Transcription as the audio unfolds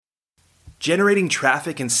Generating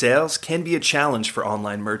traffic and sales can be a challenge for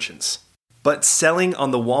online merchants. But selling on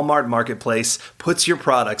the Walmart Marketplace puts your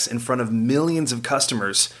products in front of millions of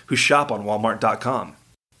customers who shop on Walmart.com.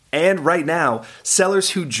 And right now, sellers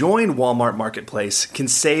who join Walmart Marketplace can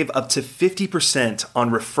save up to 50% on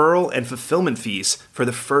referral and fulfillment fees for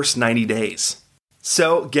the first 90 days.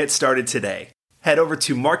 So get started today. Head over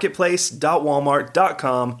to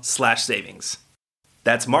marketplace.walmart.com/savings.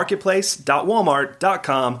 That's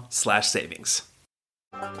marketplace.walmart.com/savings.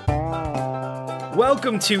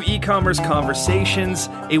 Welcome to E-Commerce Conversations,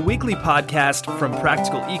 a weekly podcast from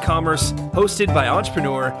Practical E-Commerce, hosted by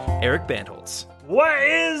entrepreneur Eric Bandholz. What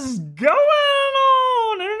is going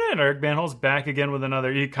on, Internet? Eric Bandholz back again with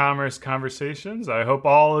another E-Commerce Conversations. I hope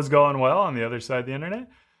all is going well on the other side of the Internet.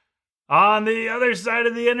 On the other side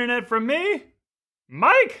of the Internet from me,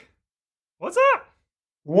 Mike. What's up?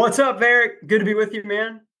 What's up, Eric? Good to be with you,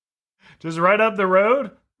 man. Just right up the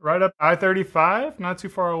road, right up I-35, not too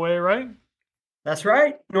far away, right? That's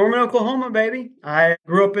right. Norman, Oklahoma, baby. I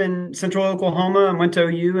grew up in central Oklahoma and went to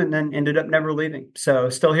OU and then ended up never leaving.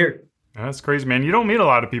 So still here. That's crazy, man. You don't meet a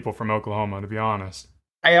lot of people from Oklahoma, to be honest.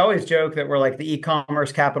 I always joke that we're like the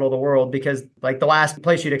e-commerce capital of the world because like the last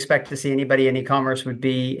place you'd expect to see anybody in e-commerce would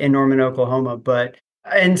be in Norman, Oklahoma. But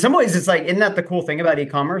in some ways, it's like, isn't that the cool thing about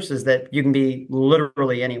e-commerce is that you can be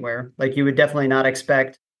literally anywhere. Like you would definitely not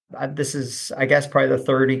expect. This is, I guess, probably the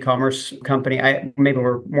third e-commerce company. Maybe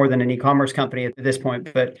we're more than an e-commerce company at this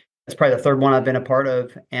point, but it's probably the third one I've been a part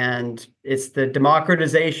of. And it's the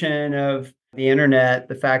democratization of the internet,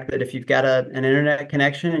 the fact that if you've got an internet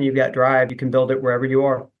connection and you've got Drive, you can build it wherever you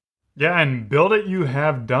are. Yeah, and build it you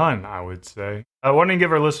have done, I would say. I want to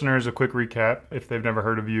give our listeners a quick recap if they've never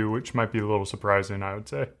heard of you, which might be a little surprising, I would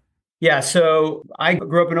say. Yeah, so I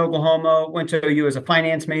grew up in Oklahoma, went to OU as a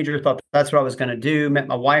finance major, thought that's what I was going to do, met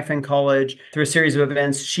my wife in college through a series of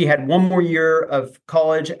events. She had one more year of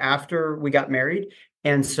college after we got married.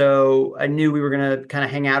 And so I knew we were going to kind of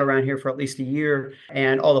hang out around here for at least a year.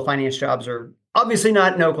 And all the finance jobs are obviously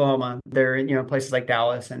not in Oklahoma. They're in, places like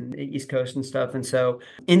Dallas and East Coast and stuff. And so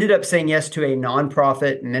ended up saying yes to a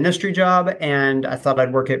nonprofit ministry job. And I thought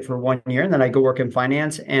I'd work it for 1 year and then I'd go work in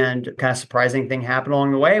finance. And kind of surprising thing happened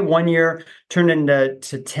along the way. 1 year turned into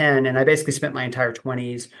 10. And I basically spent my entire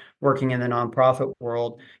 20s working in the nonprofit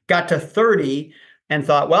world. Got to 30 and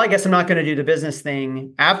thought, well, I guess I'm not going to do the business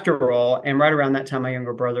thing after all. And right around that time, my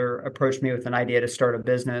younger brother approached me with an idea to start a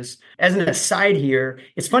business. As an aside here,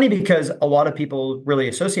 it's funny because a lot of people really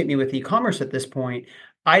associate me with e-commerce at this point.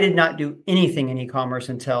 I did not do anything in e-commerce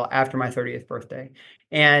until after my 30th birthday.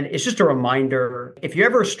 And it's just a reminder, if you're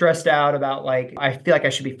ever stressed out about like, I feel like I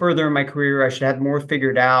should be further in my career, I should have more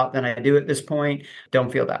figured out than I do at this point, don't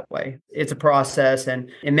feel that way. It's a process. And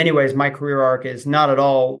in many ways, my career arc is not at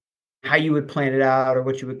all how you would plan it out or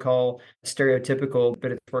what you would call stereotypical,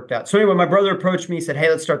 but it's worked out. So anyway, my brother approached me, said, hey,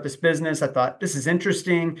 let's start this business. I thought, this is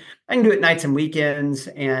interesting. I can do it nights and weekends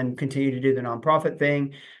and continue to do the nonprofit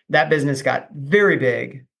thing. That business got very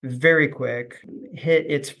big, very quick, hit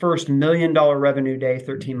its first $1 million revenue day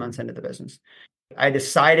 13 months into the business. I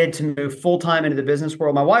decided to move full-time into the business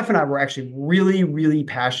world. My wife and I were actually really, really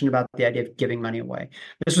passionate about the idea of giving money away.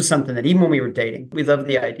 This was something that even when we were dating, we loved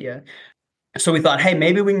the idea. So we thought, hey,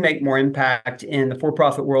 maybe we can make more impact in the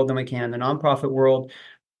for-profit world than we can in the nonprofit world.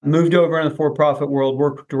 Moved over in the for-profit world,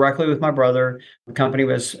 worked directly with my brother. The company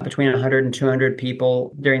was between 100 and 200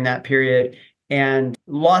 people during that period. And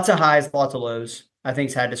lots of highs, lots of lows, I think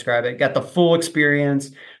is how to describe it. Got the full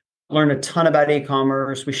experience, learned a ton about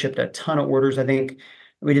e-commerce. We shipped a ton of orders. I think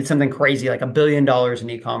we did something crazy, like $1 billion in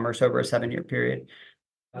e-commerce over a 7-year period.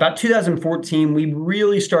 About 2014, we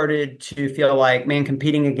really started to feel like, man,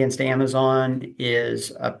 competing against Amazon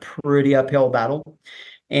is a pretty uphill battle.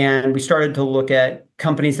 And we started to look at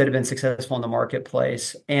companies that have been successful in the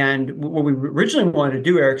marketplace. And what we originally wanted to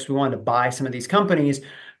do, Eric, is we wanted to buy some of these companies.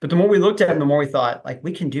 But the more we looked at them, the more we thought, like,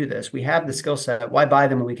 we can do this. We have the skill set. Why buy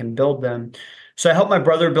them when we can build them? So I helped my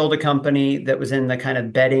brother build a company that was in the kind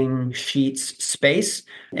of bedding sheets space.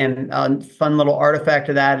 And a fun little artifact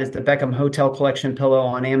of that is the Beckham Hotel Collection pillow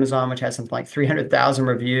on Amazon, which has something like 300,000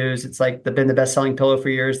 reviews. It's like been the best-selling pillow for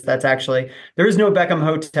years. That's actually, there is no Beckham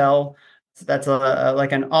Hotel. So that's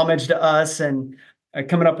like an homage to us and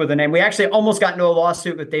coming up with a name. We actually almost got into a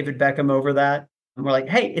lawsuit with David Beckham over that. And we're like,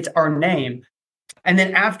 hey, it's our name. And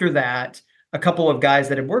then after that, a couple of guys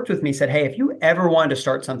that had worked with me said, hey, if you ever wanted to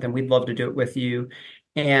start something, we'd love to do it with you.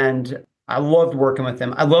 And I loved working with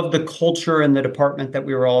them. I loved the culture in the department that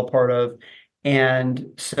we were all a part of. And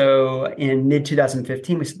so in mid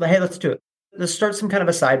 2015, we said, hey, let's do it. Let's start some kind of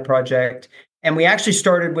a side project. And we actually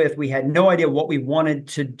started with, we had no idea what we wanted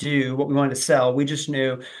to do, what we wanted to sell. We just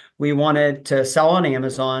knew we wanted to sell on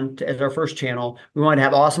Amazon as our first channel. We wanted to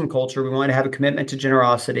have awesome culture. We wanted to have a commitment to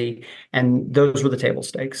generosity. And those were the table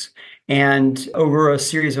stakes. And over a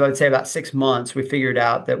series of, I'd say about 6 months, we figured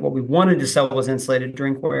out that what we wanted to sell was insulated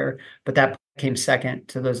drinkware, but that came second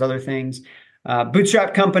to those other things.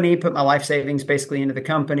 Bootstrap company, put my life savings basically into the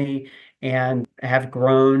company, and have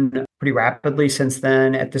grown pretty rapidly since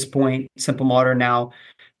then. At this point, Simple Modern now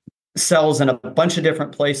sells in a bunch of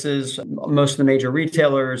different places, most of the major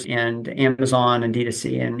retailers and Amazon and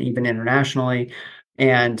D2C and even internationally,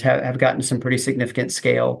 and have gotten some pretty significant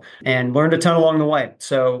scale and learned a ton along the way.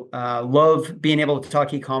 So love being able to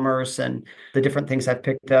talk e-commerce and the different things I've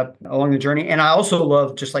picked up along the journey. And I also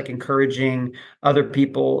love just like encouraging other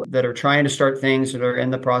people that are trying to start things, that are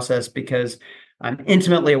in the process, because I'm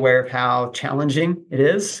intimately aware of how challenging it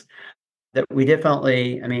is. That we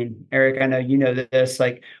definitely, I mean, Eric, I know you know this,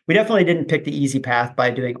 like we definitely didn't pick the easy path by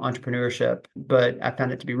doing entrepreneurship, but I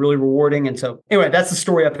found it to be really rewarding. And so anyway, that's the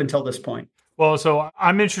story up until this point. Well, so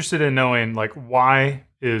I'm interested in knowing, like, why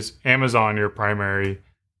is Amazon your primary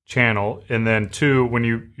channel? And then two, when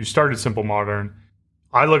you started Simple Modern,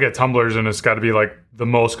 I look at tumblers and it's got to be like the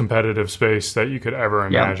most competitive space that you could ever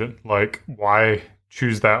imagine. Yeah. Like, why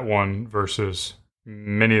choose that one versus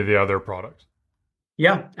many of the other products?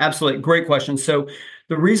 Yeah, absolutely. Great question. So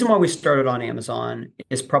the reason why we started on Amazon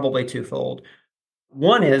is probably twofold.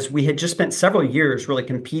 One is we had just spent several years really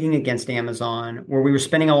competing against Amazon, where we were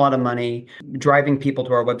spending a lot of money driving people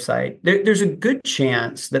to our website. There's a good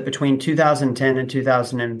chance that between 2010 and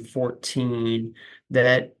 2014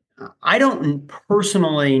 that I don't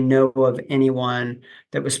personally know of anyone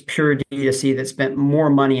that was pure D2C that spent more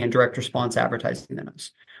money in direct response advertising than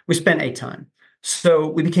us. We spent a ton. So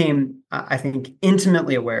we became, I think,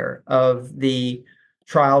 intimately aware of the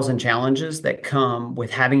trials and challenges that come with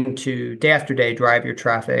having to day after day drive your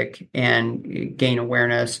traffic and gain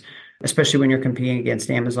awareness, especially when you're competing against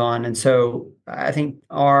Amazon. And so I think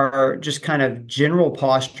our just kind of general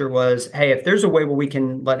posture was, hey, if there's a way where we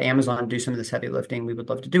can let Amazon do some of this heavy lifting, we would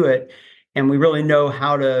love to do it. And we really know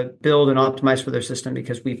how to build and optimize for their system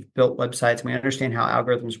because we've built websites and we understand how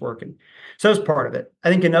algorithms work. And so that was part of it. I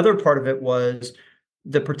think another part of it was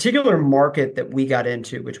the particular market that we got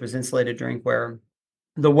into, which was insulated drinkware.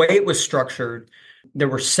 The way it was structured, there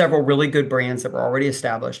were several really good brands that were already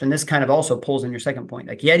established. And this kind of also pulls in your second point.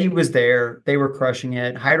 Like Yeti was there, they were crushing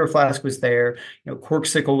it. Hydro Flask was there,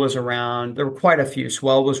 Corkcicle was around. There were quite a few.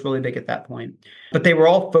 Swell was really big at that point. But they were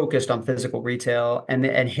all focused on physical retail and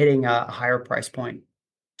hitting a higher price point.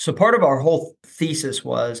 So part of our whole thesis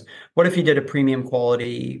was, what if you did a premium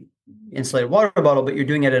quality insulated water bottle, but you're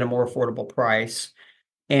doing it at a more affordable price?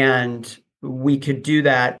 And we could do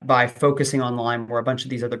that by focusing online where a bunch of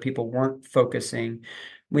these other people weren't focusing.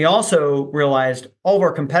 We also realized all of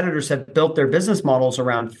our competitors have built their business models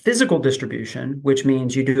around physical distribution, which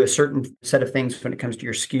means you do a certain set of things when it comes to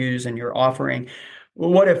your SKUs and your offering. Well,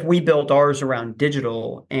 what if we built ours around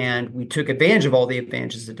digital and we took advantage of all the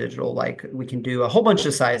advantages of digital? Like we can do a whole bunch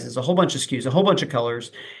of sizes, a whole bunch of SKUs, a whole bunch of colors,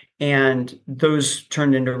 and those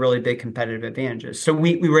turned into really big competitive advantages. So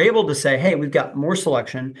we were able to say, hey, we've got more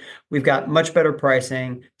selection, we've got much better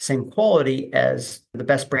pricing, same quality as the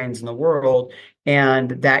best brands in the world.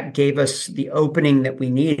 And that gave us the opening that we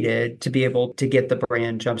needed to be able to get the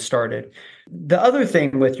brand jump started. The other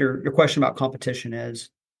thing with your question about competition is,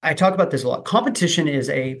 I talk about this a lot. Competition is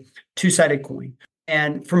a two-sided coin.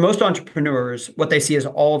 And for most entrepreneurs, what they see is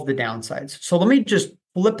all of the downsides. So let me just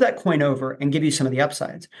flip that coin over and give you some of the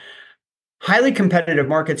upsides. Highly competitive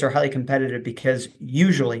markets are highly competitive because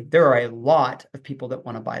usually there are a lot of people that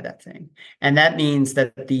want to buy that thing. And that means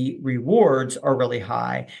that the rewards are really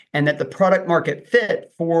high and that the product market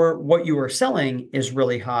fit for what you are selling is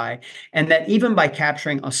really high. And that even by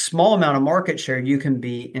capturing a small amount of market share, you can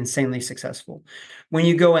be insanely successful. When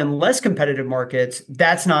you go in less competitive markets,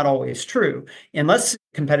 that's not always true. In less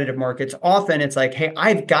competitive markets, often it's like, hey,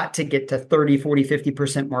 I've got to get to 30, 40,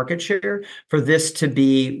 50% market share for this to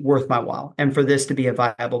be worth my while and for this to be a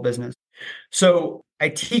viable business. So I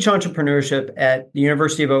teach entrepreneurship at the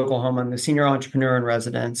University of Oklahoma. I'm the senior entrepreneur in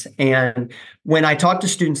residence. And when I talk to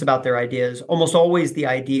students about their ideas, almost always the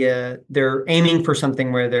idea, they're aiming for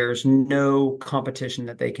something where there's no competition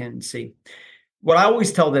that they can see. What I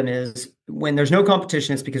always tell them is when there's no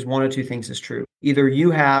competition, it's because one of two things is true. Either you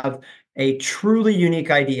have a truly unique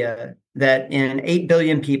idea that in 8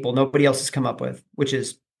 billion people, nobody else has come up with, which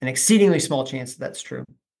is an exceedingly small chance that that's true.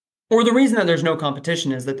 Or the reason that there's no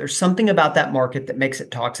competition is that there's something about that market that makes it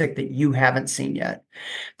toxic that you haven't seen yet.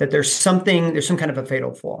 That there's some kind of a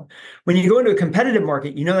fatal flaw. When you go into a competitive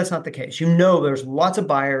market, you know that's not the case. You know there's lots of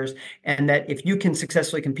buyers, and that if you can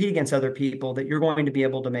successfully compete against other people, that you're going to be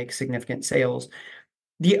able to make significant sales.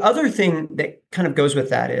 The other thing that kind of goes with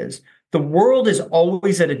that is the world is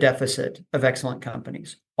always at a deficit of excellent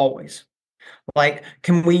companies, always. Like,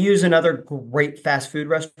 can we use another great fast food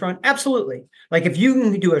restaurant? Absolutely. Like, if you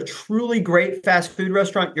can do a truly great fast food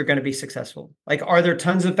restaurant, you're going to be successful. Like, are there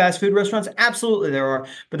tons of fast food restaurants? Absolutely, there are,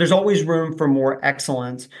 but there's always room for more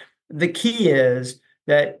excellence. The key is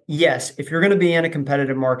that, yes, if you're going to be in a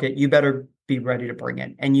competitive market, you better be ready to bring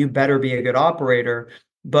it, and you better be a good operator.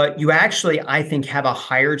 But you actually, I think, have a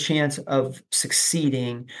higher chance of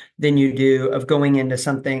succeeding than you do of going into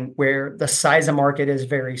something where the size of market is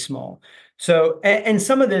very small. So, and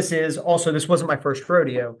some of this is also, this wasn't my first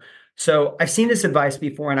rodeo. So I've seen this advice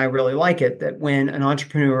before and I really like it, that when an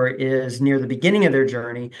entrepreneur is near the beginning of their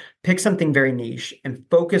journey, pick something very niche and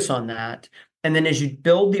focus on that. And then as you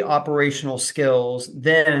build the operational skills,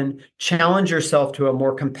 then challenge yourself to a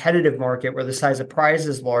more competitive market where the size of prize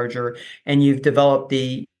is larger and you've developed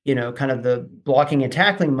the, kind of the blocking and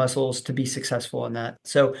tackling muscles to be successful in that.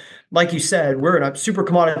 So like you said, we're in a super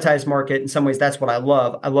commoditized market. In some ways, that's what I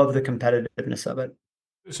love. I love the competitiveness of it.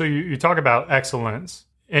 So you talk about excellence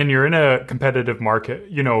and you're in a competitive market,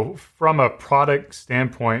 from a product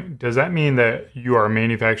standpoint, does that mean that you are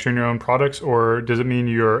manufacturing your own products, or does it mean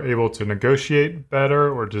you're able to negotiate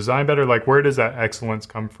better or design better? Like, where does that excellence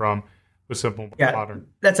come from with Simple Modern?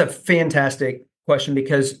 That's a fantastic question,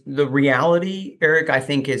 because the reality, Eric, I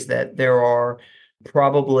think, is that there are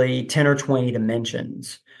probably 10 or 20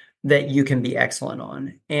 dimensions that you can be excellent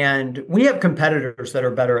on. And we have competitors that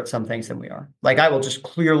are better at some things than we are. Like, I will just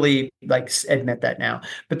clearly admit that now.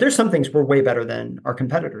 But there's some things we're way better than our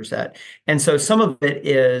competitors at. And so some of it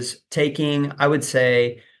is taking, I would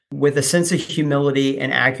say, with a sense of humility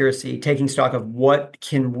and accuracy, taking stock of what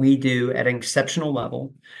can we do at an exceptional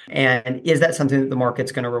level, and is that something that the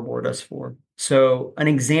market's going to reward us for? So an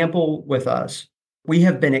example with us, we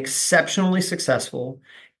have been exceptionally successful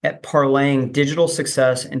at parlaying digital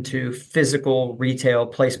success into physical retail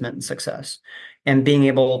placement and success, and being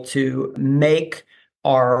able to make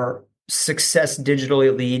our success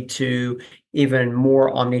digitally lead to even more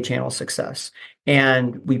omni-channel success.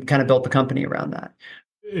 And we've kind of built the company around that.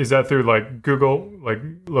 Is that through like Google, like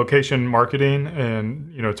location marketing and,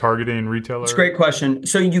 targeting retailers? It's a great question.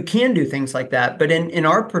 So you can do things like that. But in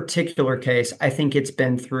our particular case, I think it's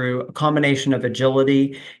been through a combination of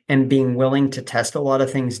agility and being willing to test a lot of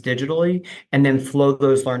things digitally and then flow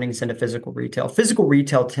those learnings into physical retail. Physical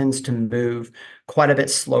retail tends to move quite a bit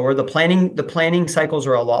slower. The planning cycles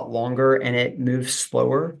are a lot longer and it moves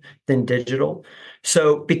slower than digital.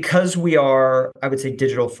 So because we are, I would say,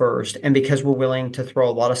 digital first, and because we're willing to throw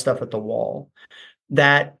a lot of stuff at the wall,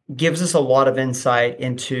 that gives us a lot of insight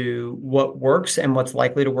into what works and what's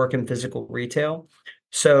likely to work in physical retail,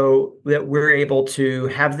 so that we're able to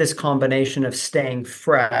have this combination of staying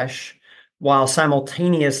fresh while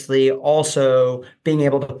simultaneously also being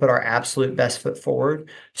able to put our absolute best foot forward,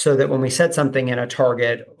 so that when we set something in a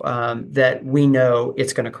target, that we know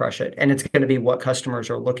it's going to crush it and it's going to be what customers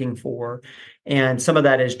are looking for. And some of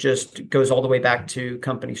that is just goes all the way back to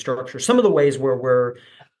company structure. Some of the ways where we're,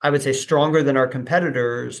 I would say, stronger than our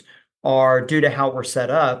competitors are due to how we're set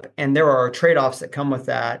up. And there are trade-offs that come with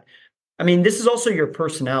that. I mean, this is also your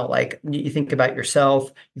personnel. Like, you think about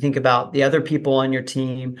yourself, you think about the other people on your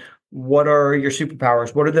team. What are your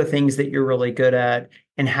superpowers? What are the things that you're really good at?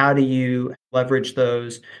 And how do you leverage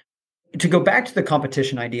those? To go back to the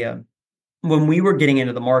competition idea, when we were getting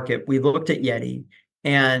into the market, we looked at Yeti,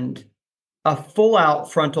 and a full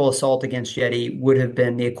out frontal assault against Yeti would have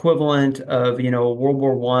been the equivalent of, World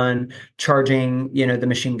War I charging, the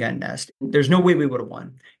machine gun nest. There's no way we would have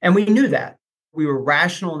won. And we knew that. We were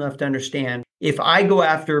rational enough to understand, if I go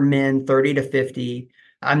after men 30 to 50,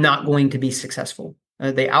 I'm not going to be successful.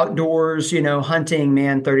 The outdoors, hunting,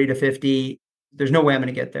 man, 30 to 50, there's no way I'm going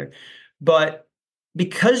to get there. But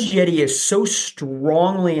because Yeti is so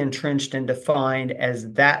strongly entrenched and defined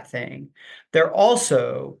as that thing, they're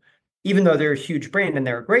also, even though they're a huge brand and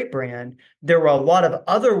they're a great brand, there were a lot of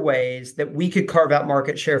other ways that we could carve out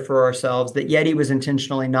market share for ourselves that Yeti was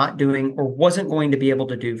intentionally not doing or wasn't going to be able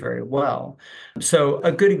to do very well. So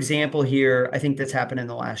a good example here, I think that's happened in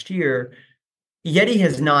the last year, Yeti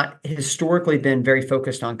has not historically been very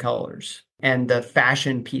focused on colors and the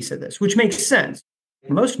fashion piece of this, which makes sense.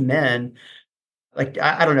 Most men, like,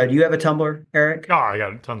 I don't know, do you have a tumbler, Eric? Oh, I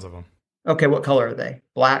got tons of them. Okay, what color are they?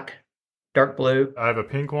 Black, dark blue? I have a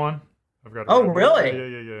pink one. I've got a Oh, Red Bull.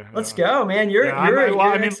 really? Yeah. Let's go, man. You're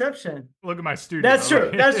an exception. Look at my studio. That's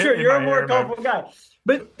true. That's true. You're a more colorful guy.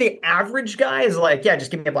 But the average guy is like, yeah,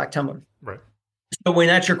 just give me a black tumbler. Right. So when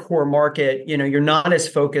that's your core market, you're not as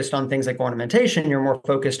focused on things like ornamentation. You're more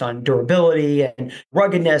focused on durability and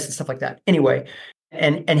ruggedness and stuff like that. Anyway,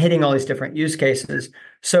 and hitting all these different use cases.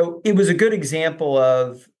 So it was a good example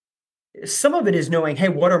of some of it is knowing, hey,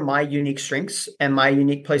 what are my unique strengths and my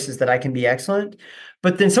unique places that I can be excellent?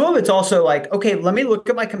 But then some of it's also like, okay, let me look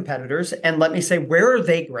at my competitors and let me say, where are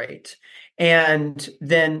they great? And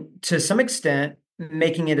then to some extent,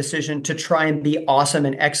 making a decision to try and be awesome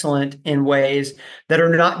and excellent in ways that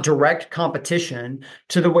are not direct competition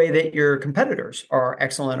to the way that your competitors are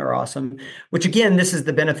excellent or awesome, which again, this is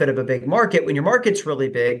the benefit of a big market. When your market's really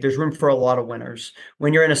big, there's room for a lot of winners.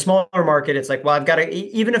 When you're in a smaller market, it's like, well, I've got to,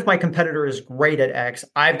 even if my competitor is great at X,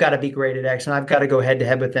 I've got to be great at X and I've got to go head to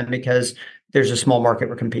head with them because there's a small market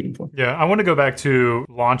we're competing for. Yeah, I want to go back to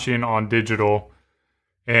launching on digital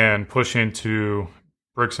and pushing to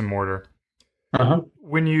bricks and mortar.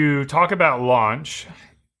 When you talk about launch,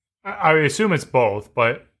 I assume it's both,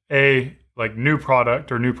 but A, like new product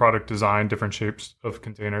or new product design, different shapes of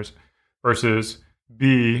containers, versus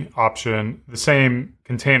B option, the same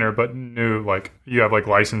container, but new, like you have like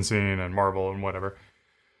licensing and Marvel and whatever.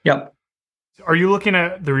 Yep. Are you looking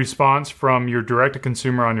at the response from your direct to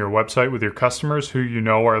consumer on your website with your customers who you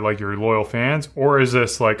know are like your loyal fans? Or is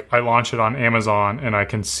this like I launch it on Amazon and I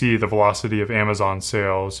can see the velocity of Amazon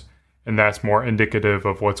sales and that's more indicative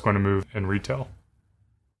of what's going to move in retail?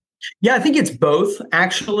 Yeah, I think it's both,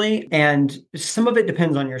 actually. And some of it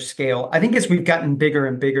depends on your scale. I think as we've gotten bigger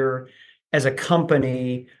and bigger as a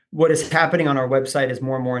company, what is happening on our website is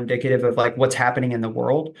more and more indicative of like what's happening in the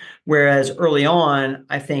world. Whereas early on,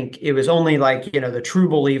 I think it was only like, the true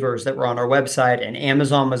believers that were on our website, and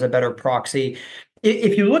Amazon was a better proxy.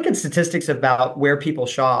 If you look at statistics about where people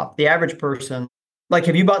shop, the average person, like,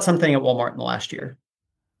 have you bought something at Walmart in the last year?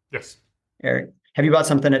 Yes. Eric, have you bought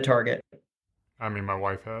something at Target? I mean, my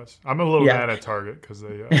wife has. I'm a little mad at Target because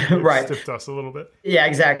they right. stiffed us a little bit. Yeah,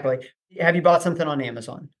 exactly. Have you bought something on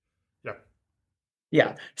Amazon? Yeah.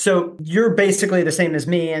 Yeah. So you're basically the same as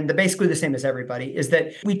me and basically the same as everybody, is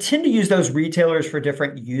that we tend to use those retailers for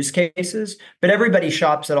different use cases, but everybody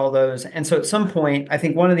shops at all those. And so at some point, I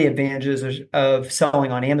think one of the advantages of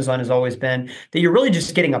selling on Amazon has always been that you're really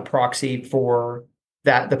just getting a proxy for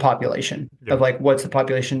the population of like, what's the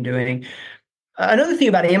population doing? Another thing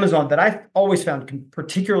about Amazon that I've always found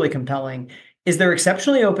particularly compelling is they're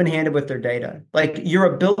exceptionally open-handed with their data. Like your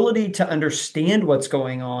ability to understand what's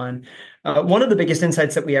going on. One of the biggest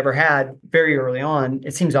insights that we ever had very early on,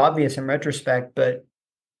 it seems obvious in retrospect, but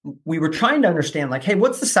we were trying to understand like, hey,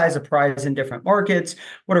 what's the size of prize in different markets?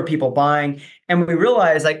 What are people buying? And we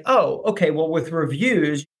realized like, oh, okay, well, with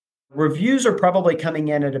reviews are probably coming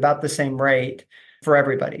in at about the same rate for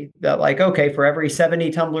everybody. That like, okay, for every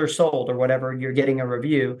 70 tumblers sold or whatever, you're getting a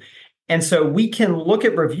review. And so we can look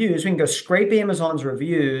at reviews, we can go scrape Amazon's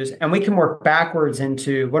reviews, and we can work backwards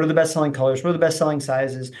into what are the best-selling colors, what are the best-selling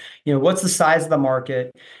sizes, what's the size of the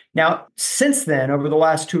market. Now, since then, over the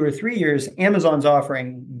last 2 or 3 years, Amazon's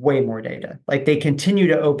offering way more data. Like they continue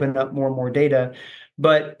to open up more and more data,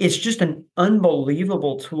 but it's just an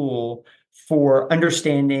unbelievable tool for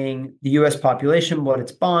understanding the US population, what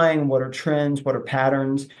it's buying, what are trends, what are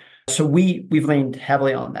patterns. So we've leaned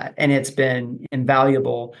heavily on that, and it's been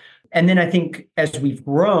invaluable. And then I think as we've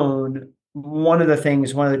grown, one of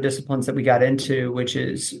the disciplines that we got into, which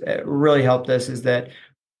is really helped us, is that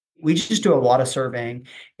we just do a lot of surveying.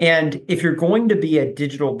 And if you're going to be a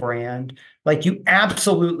digital brand, like you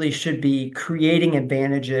absolutely should be creating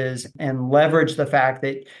advantages and leverage the fact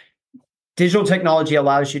that digital technology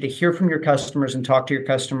allows you to hear from your customers and talk to your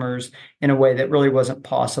customers in a way that really wasn't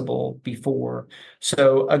possible before.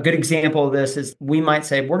 So a good example of this is we might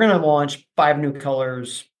say, we're going to launch 5 new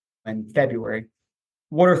colors in February.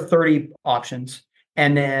 What are 30 options?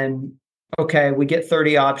 And then, okay, we get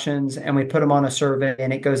 30 options and we put them on a survey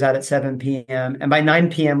and it goes out at 7 p.m. And by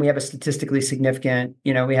 9 p.m., we have a statistically significant,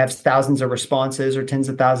 we have thousands of responses or tens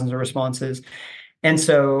of thousands of responses. And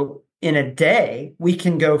so in a day, we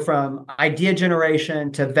can go from idea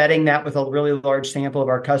generation to vetting that with a really large sample of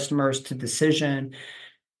our customers to decision.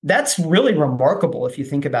 That's really remarkable if you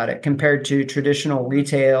think about it compared to traditional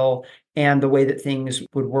retail and the way that things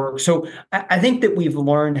would work. So I think that we've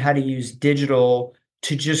learned how to use digital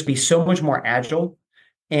to just be so much more agile.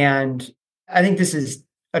 And I think this is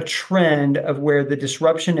a trend of where the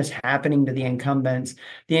disruption is happening to the incumbents.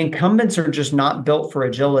 The incumbents are just not built for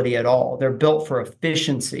agility at all. They're built for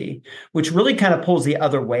efficiency, which really kind of pulls the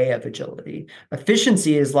other way of agility.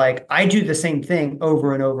 Efficiency is like, I do the same thing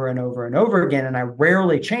over and over and over and over again, and I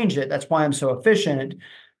rarely change it. That's why I'm so efficient.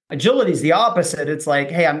 Agility is the opposite. It's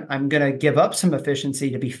like, hey, I'm going to give up some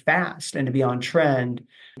efficiency to be fast and to be on trend.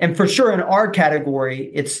 And for sure, in our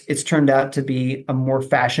category, it's turned out to be a more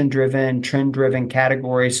fashion-driven, trend-driven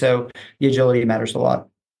category. So the agility matters a lot.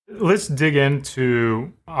 Let's dig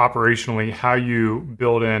into operationally how you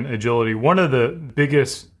build in agility. One of the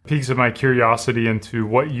biggest piques of my curiosity into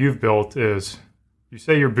what you've built is, you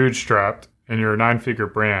say you're bootstrapped and you're a 9-figure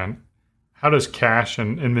brand. How does cash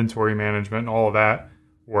and inventory management and all of that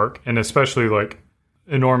work? And especially like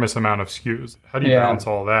enormous amount of SKUs. How do you balance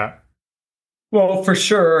all that? Well, for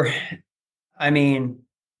sure. I mean,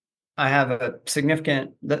 I have a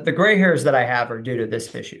significant, the gray hairs that I have are due to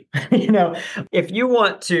this issue. If you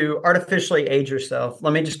want to artificially age yourself,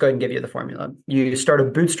 let me just go ahead and give you the formula. You start a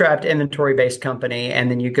bootstrapped inventory-based company, and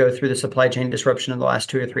then you go through the supply chain disruption in the last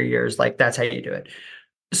 2 or 3 years. Like, that's how you do it.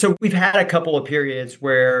 So we've had a couple of periods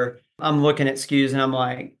where I'm looking at SKUs and I'm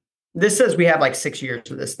like, this says we have like 6 years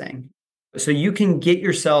of this thing. So you can get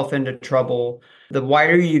yourself into trouble. The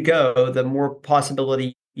wider you go, the more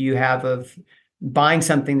possibility you have of buying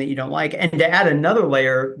something that you don't like. And to add another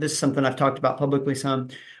layer, this is something I've talked about publicly some,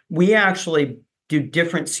 we actually do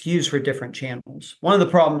different SKUs for different channels. One of the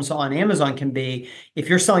problems on Amazon can be if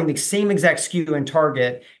you're selling the same exact SKU in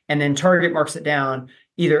Target and then Target marks it down,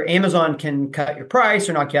 either Amazon can cut your price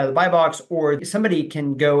or knock you out of the buy box, or somebody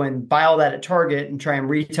can go and buy all that at Target and try and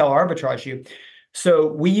retail arbitrage you. So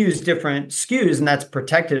we use different SKUs, and that's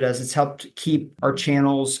protected us. It's helped keep our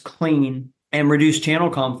channels clean and reduce channel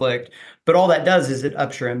conflict. But all that does is it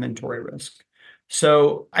ups your inventory risk.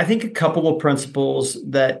 So I think a couple of principles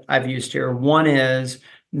that I've used here. One is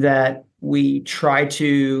that we try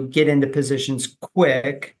to get into positions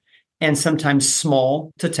quick and sometimes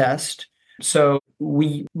small to test. So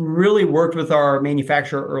we really worked with our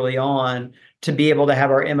manufacturer early on to be able to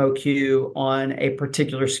have our MOQ on a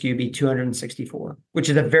particular SKU be 264, which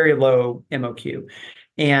is a very low MOQ.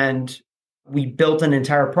 And we built an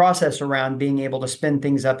entire process around being able to spin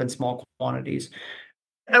things up in small quantities.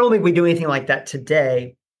 I don't think we do anything like that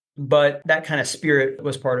today, but that kind of spirit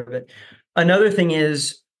was part of it. Another thing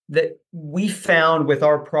is that we found with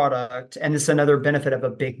our product, and this is another benefit of a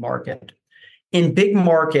big market. In big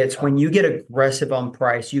markets, when you get aggressive on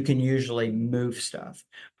price, you can usually move stuff.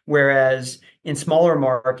 Whereas in smaller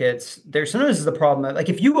markets, there's sometimes the problem of, like,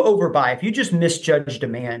 if you overbuy, if you just misjudge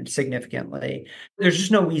demand significantly, there's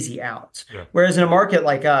just no easy outs. Yeah. Whereas in a market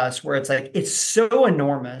like us, where it's like, it's so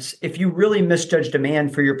enormous, if you really misjudge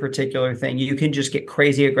demand for your particular thing, you can just get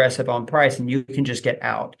crazy aggressive on price and you can just get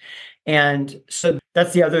out. And so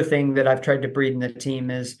that's the other thing that I've tried to breed in the team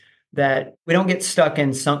is that we don't get stuck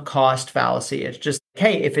in sunk cost fallacy. It's just,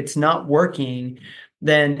 hey, if it's not working,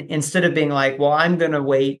 then instead of being like, well, I'm going to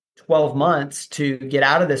wait 12 months to get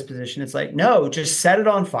out of this position, it's like, no, just set it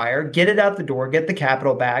on fire, get it out the door, get the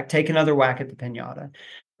capital back, take another whack at the piñata.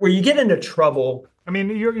 Where you get into trouble. I mean,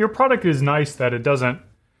 your product is nice that it doesn't,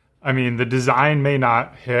 I mean, the design may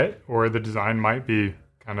not hit or the design might be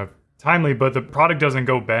kind of timely, but the product doesn't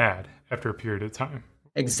go bad after a period of time.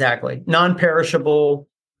 Exactly. Non-perishable.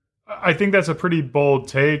 I think that's a pretty bold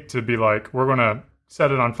take to be like, we're going to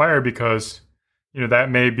set it on fire because, you know, that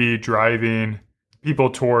may be driving people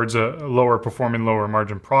towards a lower performing, lower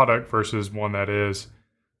margin product versus one that is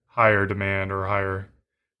higher demand or higher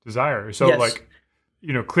desire. So yes. Like,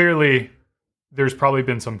 you know, clearly there's probably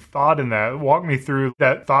been some thought in that. Walk me through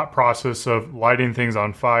that thought process of lighting things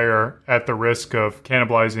on fire at the risk of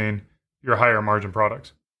cannibalizing your higher margin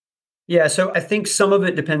products. Yeah. So I think some of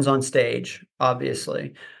it depends on stage,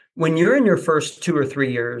 obviously. When you're in your first 2 or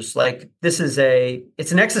 3 years, like it's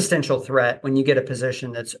an existential threat when you get a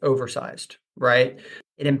position that's oversized, right?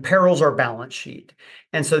 It imperils our balance sheet.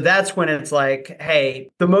 And so that's when it's like,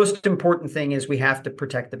 hey, the most important thing is we have to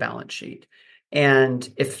protect the balance sheet. And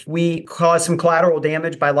if we cause some collateral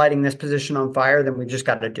damage by lighting this position on fire, then we've just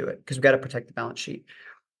got to do it because we've got to protect the balance sheet.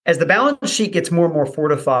 As the balance sheet gets more and more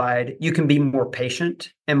fortified, you can be more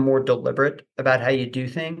patient and more deliberate about how you do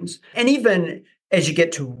things. And even as you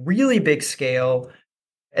get to really big scale,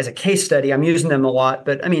 as a case study, I'm using them a lot,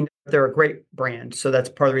 but I mean, they're a great brand. So that's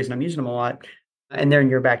part of the reason I'm using them a lot. And they're in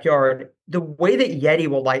your backyard. the way that Yeti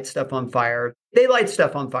will light stuff on fire, they light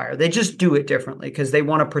stuff on fire. They just do it differently because they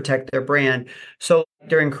want to protect their brand. So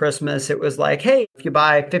during Christmas, it was like, hey, if you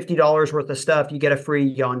buy $50 worth of stuff, you get a free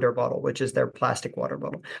Yonder bottle, which is their plastic water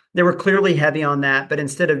bottle. They were clearly heavy on that, but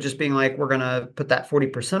instead of just being like, we're going to put that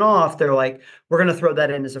 40% off, they're like, we're going to throw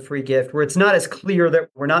that in as a free gift, where it's not as clear that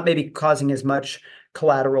we're not maybe causing as much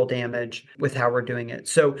collateral damage with how we're doing it.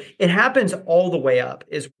 So it happens all the way up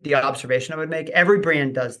is the observation I would make. Every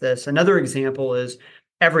brand does this. Another example is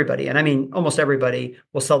everybody, and I mean almost everybody,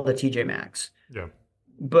 will sell the TJ Maxx. Yeah.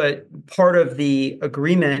 But part of the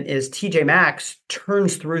agreement is TJ Maxx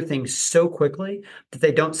turns through things so quickly that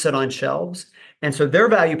they don't sit on shelves. And so their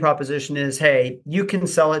value proposition is, hey, you can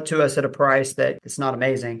sell it to us at a price that it's not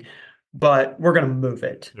amazing, but we're going to move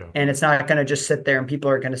it. Yeah. And it's not going to just sit there and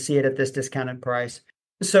people are going to see it at this discounted price.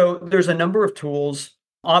 So there's a number of tools.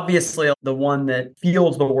 Obviously, the one that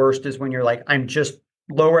feels the worst is when you're like, I'm just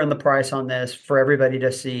lowering the price on this for everybody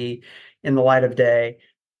to see in the light of day.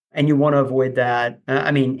 And you want to avoid that.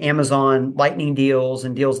 I mean, Amazon lightning deals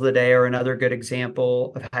and deals of the day are another good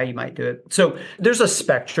example of how you might do it. So there's a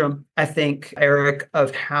spectrum, I think, Eric,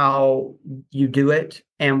 of how you do it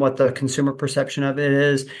and what the consumer perception of it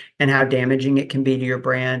is and how damaging it can be to your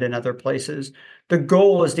brand and other places. The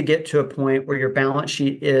goal is to get to a point where your balance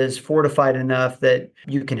sheet is fortified enough that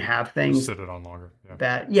you can have things. Sit it on longer.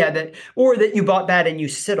 Or that you bought bad and you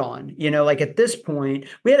sit on, like at this point,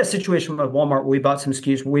 we had a situation with Walmart where we bought some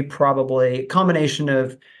SKUs where we probably, combination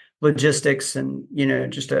of logistics and,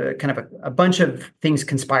 just a kind of a bunch of things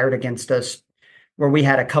conspired against us where we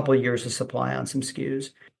had a couple of years of supply on some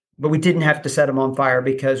SKUs, but we didn't have to set them on fire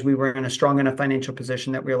because we were in a strong enough financial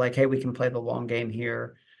position that we were like, hey, we can play the long game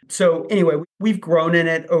here. So anyway, we've grown in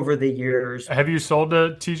it over the years. Have you sold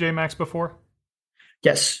to TJ Maxx before?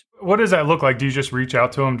 Yes. What does that look like? Do you just reach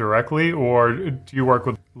out to them directly, or do you work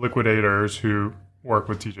with liquidators who work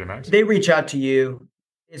with TJ Maxx? They reach out to you,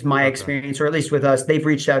 is my experience, or at least with us. They've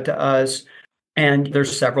reached out to us, and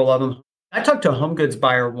there's several of them. I talked to a home goods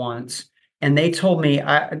buyer once, and they told me,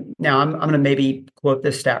 now I'm going to maybe quote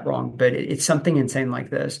this stat wrong, but it's something insane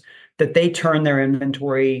like this, that they turn their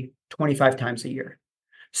inventory 25 times a year.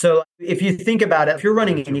 So if you think about it, if you're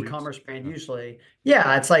running an e-commerce brand, usually,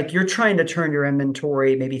 it's like you're trying to turn your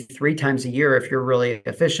inventory maybe 3 times a year if you're really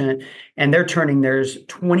efficient, and they're turning theirs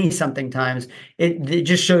 20 something times. It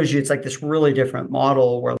just shows you it's like this really different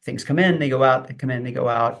model where things come in, they go out, they come in, they go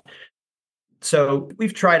out. So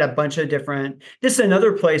we've tried a bunch of different, this is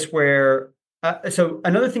another place where, so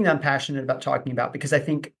another thing that I'm passionate about talking about, because I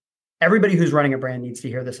think everybody who's running a brand needs to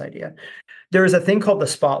hear this idea. There is a thing called the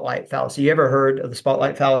spotlight fallacy. You ever heard of the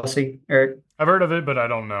spotlight fallacy, Eric? I've heard of it, but I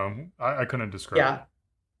don't know. I couldn't describe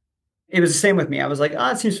it. It was the same with me. I was like,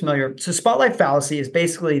 it seems familiar. So spotlight fallacy is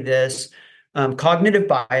basically this cognitive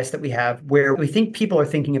bias that we have where we think people are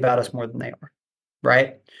thinking about us more than they are,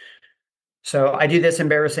 right? So I do this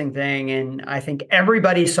embarrassing thing and I think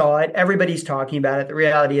everybody saw it. Everybody's talking about it. The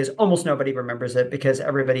reality is almost nobody remembers it because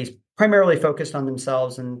everybody's primarily focused on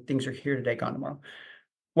themselves and things are here today, gone tomorrow.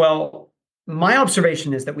 Well, my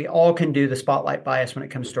observation is that we all can do the spotlight bias when it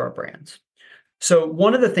comes to our brands. So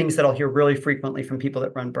one of the things that I'll hear really frequently from people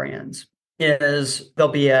that run brands is they'll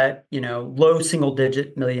be at, low single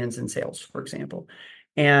digit millions in sales, for example.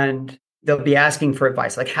 And they'll be asking for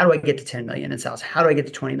advice, like, how do I get to 10 million in sales? How do I get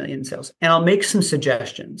to 20 million in sales? And I'll make some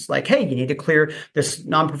suggestions like, hey, you need to clear this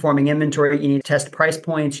non-performing inventory. You need to test price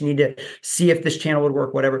points. You need to see if this channel would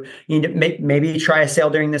work, whatever. You need to maybe try a sale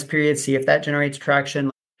during this period, see if that generates traction,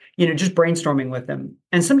 just brainstorming with them.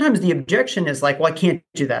 And sometimes the objection is like, well, I can't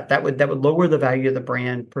do that. That would lower the value of the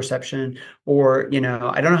brand perception, or,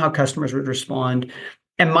 I don't know how customers would respond.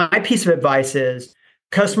 And my piece of advice is,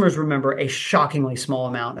 customers remember a shockingly small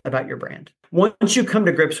amount about your brand. Once you come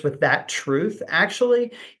to grips with that truth,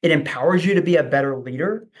 actually, it empowers you to be a better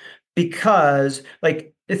leader because,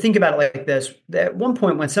 think about it like this. At one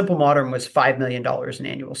point when Simple Modern was $5 million in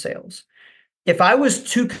annual sales, if I was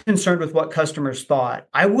too concerned with what customers thought,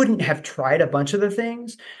 I wouldn't have tried a bunch of the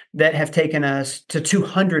things that have taken us to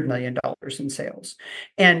 $200 million in sales.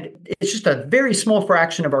 And it's just a very small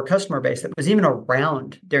fraction of our customer base that was even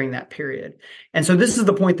around during that period. And so this is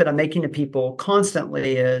the point that I'm making to people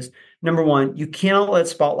constantly is, number one, you cannot let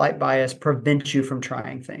spotlight bias prevent you from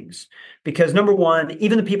trying things. Because number one,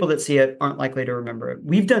 even the people that see it aren't likely to remember it.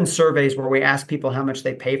 We've done surveys where we ask people how much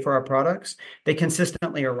they pay for our products. They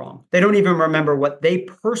consistently are wrong. They don't even remember what they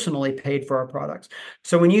personally paid for our products.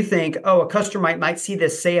 So when you think, a customer might see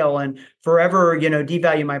this sale and forever,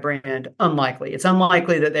 devalue my brand, unlikely. It's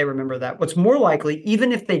unlikely that they remember that. What's more likely,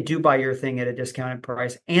 even if they do buy your thing at a discounted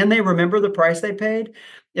price and they remember the price they paid,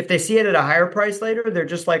 If they see it at a higher price later, they're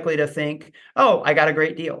just likely to think, oh, I got a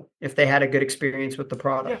great deal if they had a good experience with the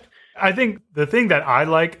product. Yeah. I think the thing that I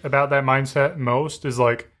like about that mindset most is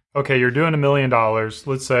like, okay, you're doing $1 million.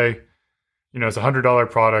 Let's say, it's $100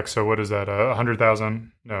 product. So what is that?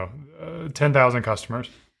 100,000? No, 10,000 customers.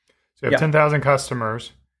 So you have 10,000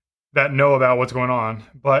 customers that know about what's going on.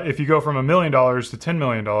 But if you go from $1 million to $10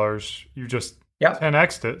 million, you just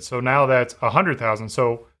 10x'd it. So now that's 100,000.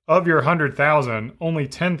 So of your 100,000, only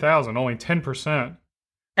 10,000, only 10%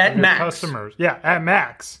 at max customers. Yeah, at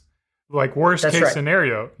max. Like worst case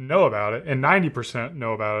scenario, know about it, and 90%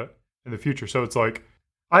 know about it in the future. So it's like,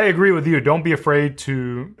 I agree with you. Don't be afraid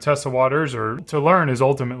to test the waters, or to learn is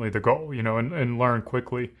ultimately the goal, and learn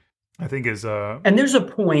quickly, I think is And there's a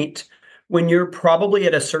point when you're probably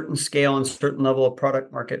at a certain scale and certain level of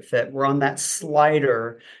product market fit, where on that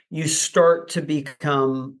slider, you start to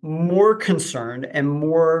become more concerned and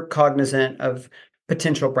more cognizant of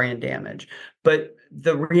potential brand damage. But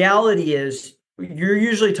the reality is you're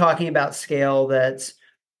usually talking about scale that's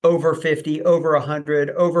over 50, over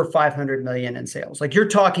 100, over 500 million in sales. Like you're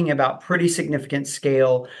talking about pretty significant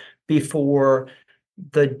scale before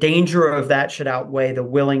the danger of that should outweigh the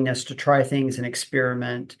willingness to try things and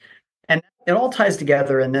experiment. And it all ties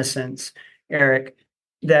together in this sense, Eric,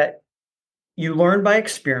 that you learn by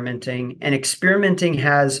experimenting, and experimenting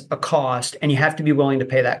has a cost, and you have to be willing to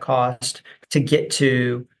pay that cost to get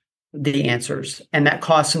to the answers. And that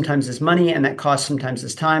cost sometimes is money, and that cost sometimes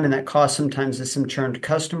is time, and that cost sometimes is some churned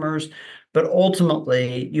customers. But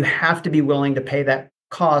ultimately, you have to be willing to pay that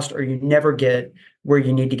cost, or you never get where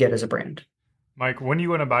you need to get as a brand. Mike, when do you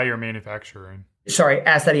want to buy your manufacturing? Sorry,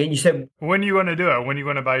 ask that again. You said when you want to do it. When you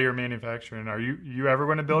want to buy your manufacturing? Are you ever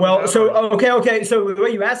going to build? Well, okay. So the way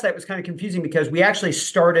you asked that was kind of confusing, because we actually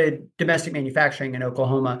started domestic manufacturing in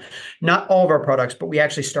Oklahoma. Not all of our products, but we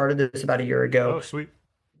actually started this about a year ago. Oh, sweet.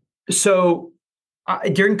 So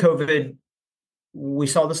during COVID, we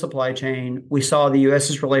saw the supply chain. We saw the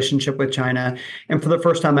U.S.'s relationship with China, and for the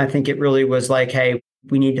first time, I think it really was like, hey,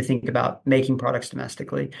 we need to think about making products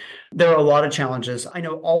domestically. There are a lot of challenges. I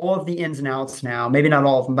know all of the ins and outs now, maybe not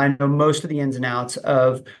all of them, but I know most of the ins and outs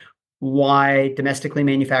of why domestically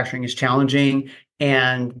manufacturing is challenging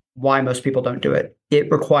and why most people don't do it.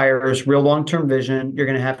 It requires real long-term vision. You're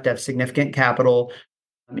going to have significant capital.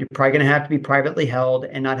 You're probably going to have to be privately held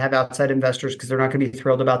and not have outside investors, because they're not going to be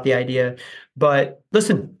thrilled about the idea. But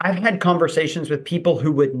listen, I've had conversations with people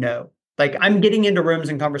who would know. Like I'm getting into rooms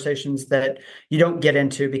and conversations that you don't get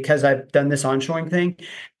into because I've done this onshoring thing.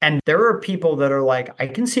 And there are people that are like, I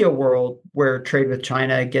can see a world where trade with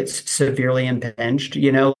China gets severely impinged,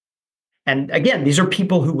 And again, these are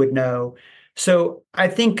people who would know. So I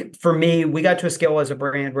think for me, we got to a scale as a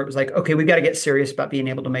brand where it was like, okay, we've got to get serious about being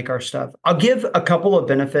able to make our stuff. I'll give a couple of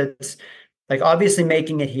benefits, like obviously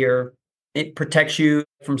making it here, it protects you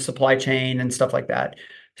from supply chain and stuff like that.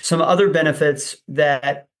 Some other benefits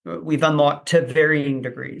that we've unlocked to varying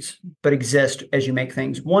degrees, but exist as you make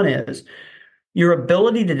things. One is your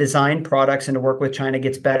ability to design products and to work with China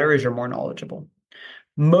gets better as you're more knowledgeable.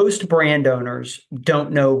 Most brand owners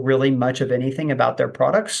don't know really much of anything about their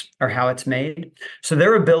products or how it's made. So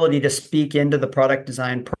their ability to speak into the product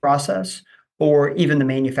design process or even the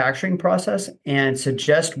manufacturing process and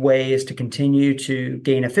suggest ways to continue to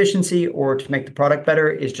gain efficiency or to make the product better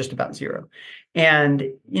is just about zero. And,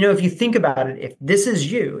 if you think about it, if this is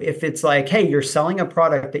you, if it's like, hey, you're selling a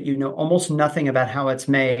product that you know almost nothing about how it's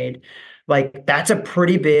made, like that's a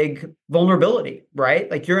pretty big vulnerability, right?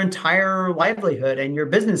 Like your entire livelihood and your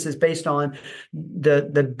business is based on the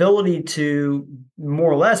ability to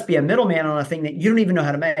more or less be a middleman on a thing that you don't even know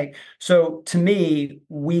how to make. So to me,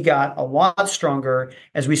 we got a lot stronger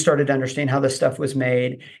as we started to understand how this stuff was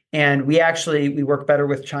made. And we work better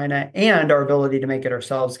with China, and our ability to make it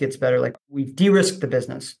ourselves gets better. Like we've de-risked the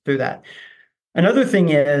business through that. Another thing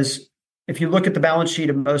is, if you look at the balance sheet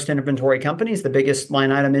of most inventory companies, the biggest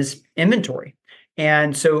line item is inventory.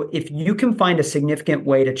 And so if you can find a significant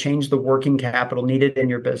way to change the working capital needed in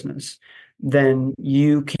your business, then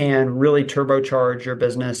you can really turbocharge your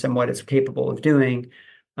business and what it's capable of doing.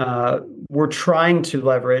 We're trying to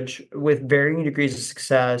leverage, with varying degrees of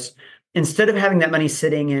success, instead of having that money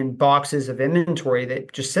sitting in boxes of inventory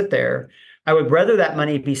that just sit there, I would rather that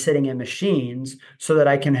money be sitting in machines so that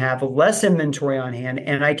I can have less inventory on hand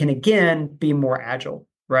and I can, again, be more agile,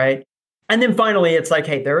 right? And then finally, it's like,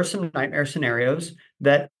 hey, there are some nightmare scenarios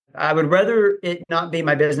that I would rather it not be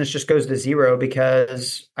my business just goes to zero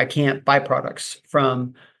because I can't buy products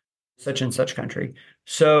from such and such country.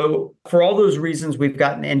 So for all those reasons, we've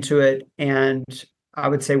gotten into it. And I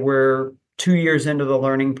would say we're 2 years into the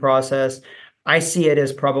learning process. I see it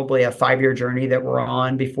as probably a 5-year journey that we're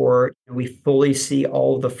on before we fully see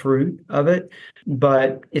all the fruit of it.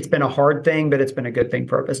 But it's been a hard thing, but it's been a good thing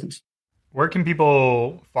for our business. Where can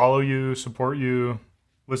people follow you, support you,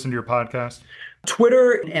 listen to your podcast?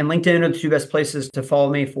 Twitter and LinkedIn are the 2 best places to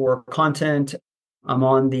follow me for content. I'm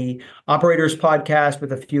on the Operators podcast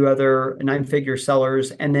with a few other 9-figure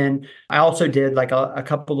sellers. And then I also did like a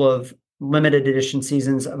couple of limited edition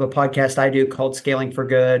seasons of a podcast I do called Scaling for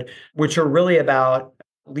Good, which are really about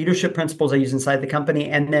leadership principles I use inside the company.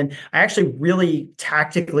 And then I actually really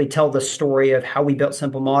tactically tell the story of how we built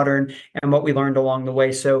Simple Modern and what we learned along the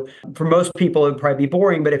way. So for most people, it would probably be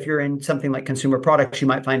boring, but if you're in something like consumer products, you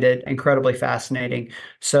might find it incredibly fascinating.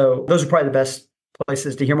 So those are probably the best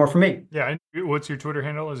places to hear more from me. Yeah. What's your Twitter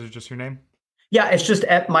handle? Is it just your name? Yeah, it's just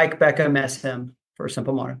at Mike Beckham SM for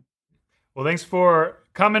Simple Modern. Well, thanks for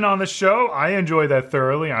coming on the show. I enjoy that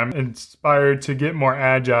thoroughly. I'm inspired to get more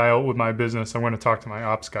agile with my business. I'm going to talk to my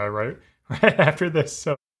ops guy right after this.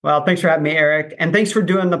 So, well, thanks for having me, Eric. And thanks for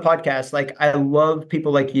doing the podcast. Like, I love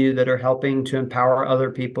people like you that are helping to empower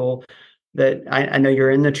other people. That I know you're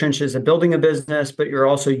in the trenches of building a business, but you're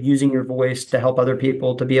also using your voice to help other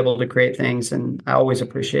people to be able to create things. And I always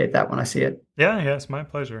appreciate that when I see it. Yeah, it's my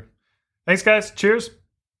pleasure. Thanks, guys. Cheers.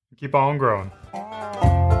 Keep on growing.